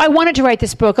 Because I wanted to write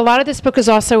this book. A lot of this book is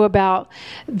also about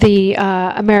the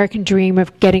American dream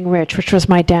of getting rich, which was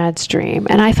my dad's dream.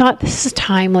 And I thought, this is a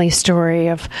timely story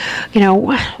of,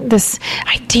 this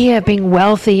idea of being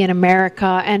wealthy in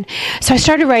America. And so I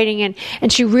started writing, and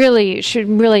she really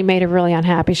made her really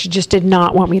unhappy. She just did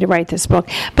not want me to write this book.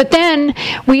 But then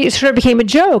we sort of became a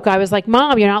joke. I was like,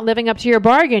 Mom, you're not living up to your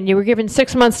bargain. You were given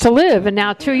 6 months to live, and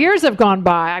now 2 years have gone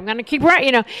by. I'm going to keep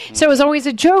writing, So it was always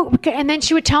a joke. And then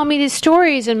she would tell me these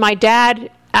stories, and my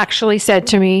dad actually said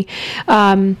to me,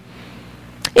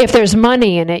 if there's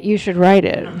money in it, you should write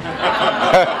it.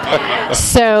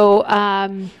 So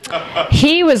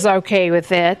he was okay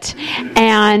with it,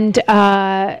 and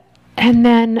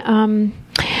then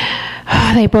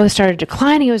they both started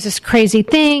declining. It was this crazy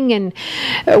thing, and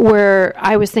where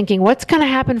I was thinking, what's going to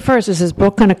happen first? Is this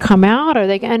book going to come out?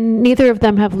 And neither of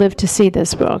them have lived to see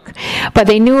this book, but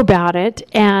they knew about it.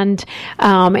 And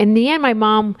in the end, my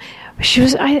mom,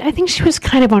 I think she was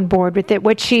kind of on board with it.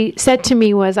 What she said to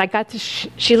me was,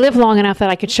 she lived long enough that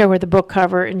I could show her the book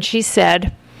cover, and she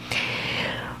said,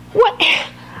 "What?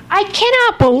 I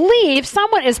cannot believe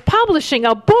someone is publishing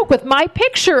a book with my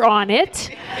picture on it.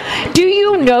 Do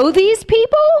you know these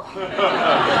people?"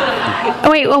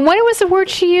 Wait, what was the word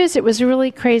she used? It was a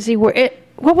really crazy word.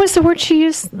 What was the word she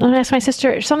used? I asked my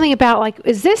sister. Something about, like,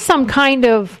 is this some kind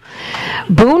of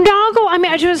boondoggle? I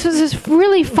mean, it was this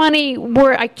really funny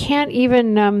word. I can't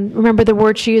even remember the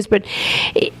word she used, but,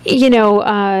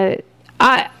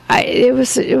 it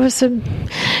was a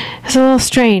little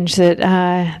strange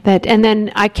that, and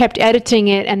then I kept editing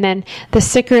it, and then the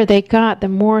sicker they got, the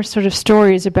more sort of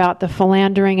stories about the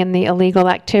philandering and the illegal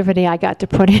activity I got to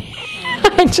put in.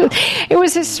 It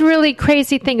was this really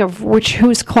crazy thing of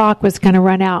whose clock was going to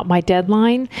run out, my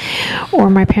deadline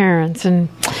or my parents. And,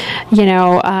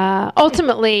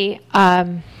 ultimately,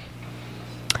 that's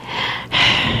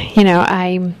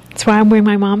why I'm wearing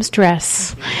my mom's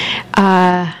dress.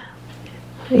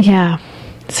 Yeah,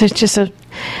 so it's just a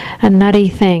nutty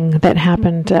thing that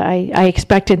happened. I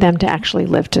expected them to actually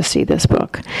live to see this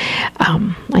book.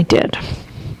 I did.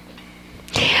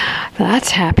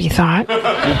 That's a happy thought.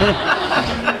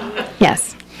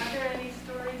 Yes. Are there any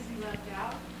stories you left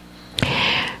out?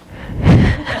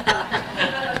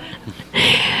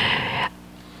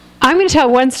 I'm going to tell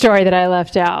one story that I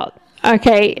left out.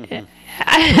 Okay.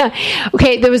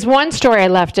 Okay, there was one story I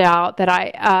left out that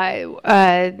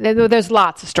there's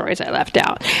lots of stories I left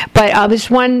out, but there's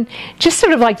one, just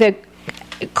sort of like the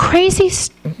crazy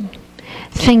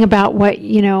thing about what,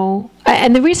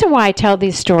 and the reason why I tell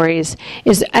these stories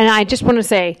is, and I just want to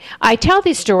say, I tell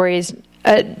these stories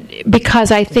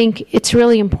because I think it's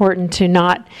really important to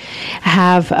not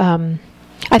have,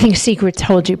 I think secrets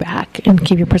hold you back and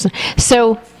keep you personal.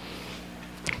 So,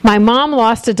 my mom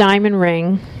lost a diamond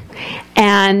ring,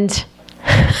 and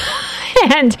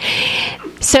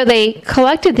so they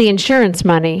collected the insurance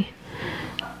money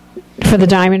for the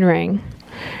diamond ring,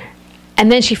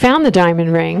 and then she found the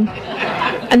diamond ring,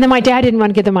 and then my dad didn't want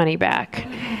to give the money back,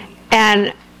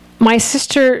 and my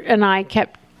sister and I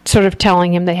kept sort of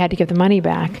telling him they had to give the money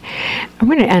back. I'm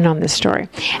going to end on this story.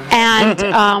 And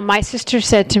my sister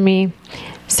said to me,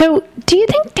 "So, do you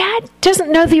think Dad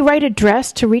doesn't know the right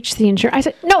address to reach the insurance?" I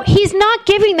said, "No, he's not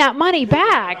giving that money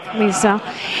back, Lisa."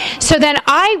 So then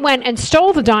I went and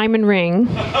stole the diamond ring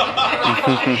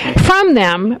from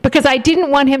them because I didn't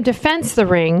want him to fence the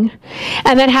ring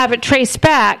and then have it traced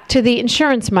back to the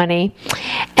insurance money.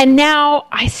 And now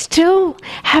I still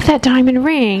have that diamond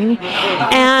ring,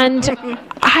 and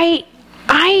I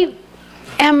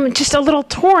am just a little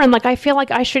torn. Like, I feel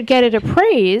like I should get it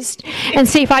appraised and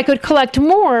see if I could collect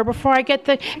more before I get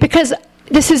because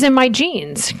this is in my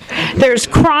genes. There's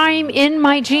crime in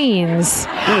my genes,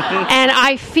 and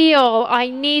I feel I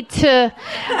need to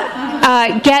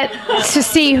get to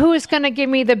see who is going to give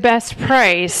me the best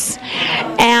price.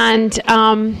 And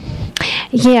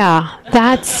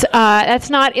that's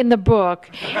not in the book,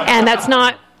 and that's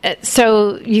not.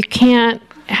 So you can't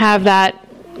have that.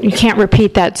 You can't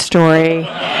repeat that story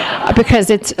because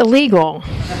it's illegal.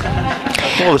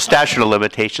 Well, the statute of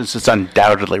limitations is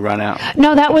undoubtedly run out.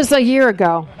 No, that was a year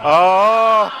ago.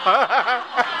 Oh.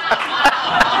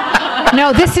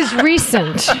 No, this is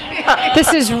recent.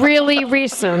 This is really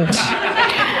recent.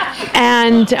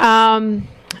 And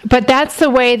but that's the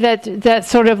way that's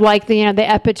sort of like the the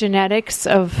epigenetics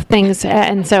of things,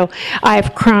 and so I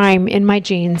have crime in my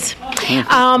genes.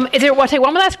 We'll take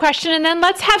one more last question, and then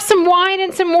let's have some wine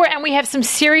and some more, and we have some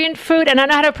Syrian food, and I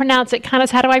know how to pronounce it. Kind of,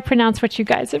 how do I pronounce what you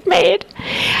guys have made?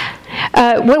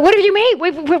 What have you made?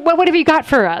 What have you got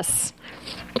for us?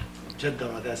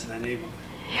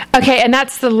 Okay, and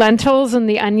that's the lentils and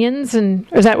the onions, and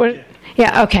is that what?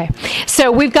 Yeah. Okay.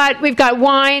 So we've got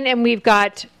wine, and we've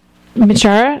got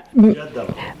Majara?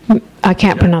 I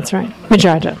can't pronounce it right.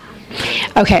 Majara.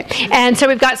 Okay. And so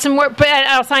we've got some more, but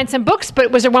I'll sign some books, but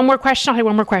was there one more question? I'll have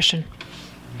one more question.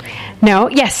 No?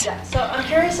 Yes? Yeah. So I'm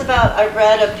curious about, I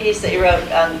read a piece that you wrote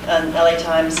on LA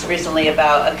Times recently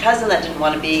about a cousin that didn't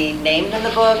want to be named in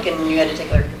the book, and you had to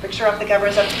take a picture off the cover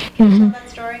and stuff. Can you tell that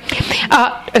story?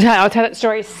 I'll tell that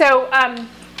story. So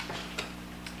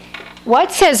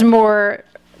what says more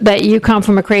that you come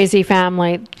from a crazy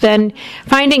family than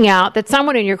finding out that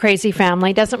someone in your crazy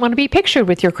family doesn't want to be pictured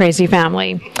with your crazy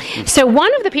family. So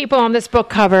one of the people on this book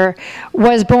cover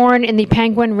was born in the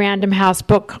Penguin Random House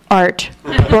book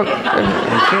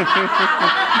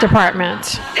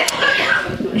department.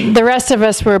 The rest of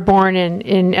us were born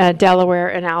in Delaware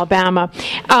and Alabama.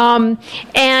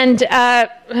 And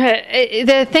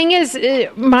the thing is,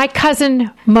 my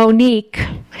cousin Monique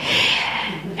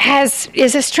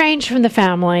is estranged from the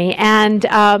family, and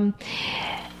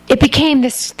it became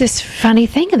this funny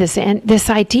thing, this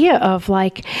idea of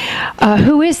like,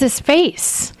 who is this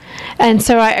face? And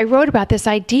so I wrote about this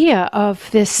idea of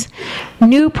this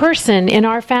new person in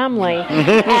our family.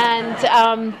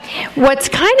 And what's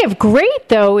kind of great,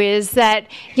 though, is that,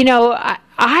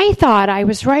 I thought I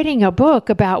was writing a book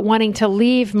about wanting to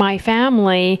leave my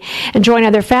family and join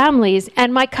other families,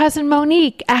 and my cousin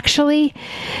Monique actually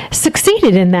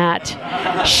succeeded in that.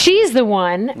 She's the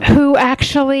one who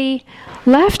actually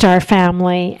left our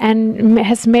family and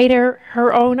has made her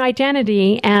own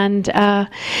identity. And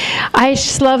I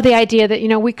just love the idea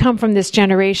that, we come from this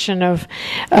generation of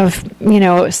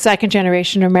second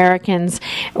generation Americans.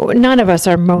 None of us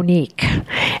are Monique.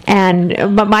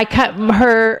 But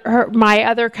my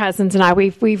other cousins and I,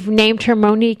 we've named her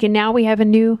Monique, and now we have a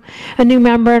new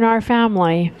member in our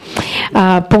family.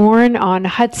 Born on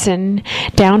Hudson,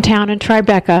 downtown in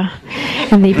Tribeca,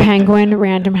 in the Penguin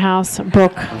Random House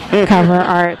book cover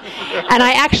art. And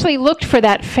I actually looked for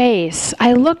that face.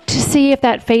 I looked to see if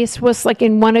that face was like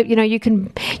in one of, you can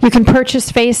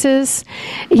purchase faces,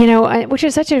 which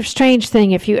is such a strange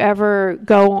thing if you ever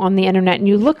go on the internet and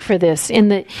you look for this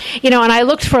and I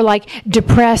looked for like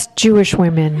depressed Jewish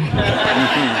women.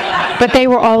 But they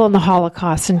were all in the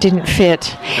Holocaust and didn't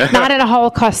fit. Not in a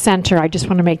Holocaust center, I just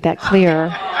want to make that clear.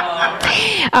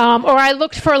 Or I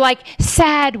looked for like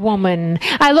sad woman.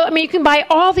 You can buy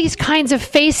all these kinds of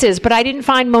faces, but I didn't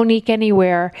find Monique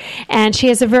anywhere. And she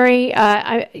has a very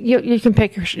you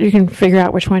can figure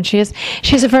out which one she is.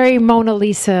 She has a very Mona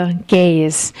Lisa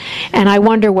gaze, and I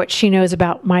wonder what she knows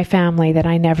about my family that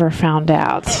I never found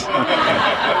out.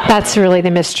 That's really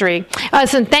the mystery.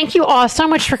 Listen, thank you all so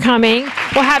much for coming.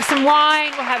 We'll have some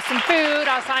wine, we'll have some food,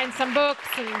 I'll sign some books.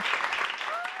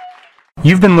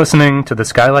 You've been listening to the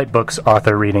Skylight Books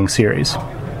author reading series.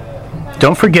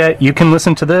 Don't forget you can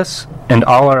listen to this and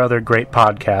all our other great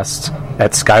podcasts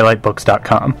at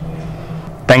skylightbooks.com.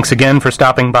 Thanks again for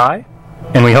stopping by,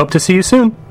 and we hope to see you soon.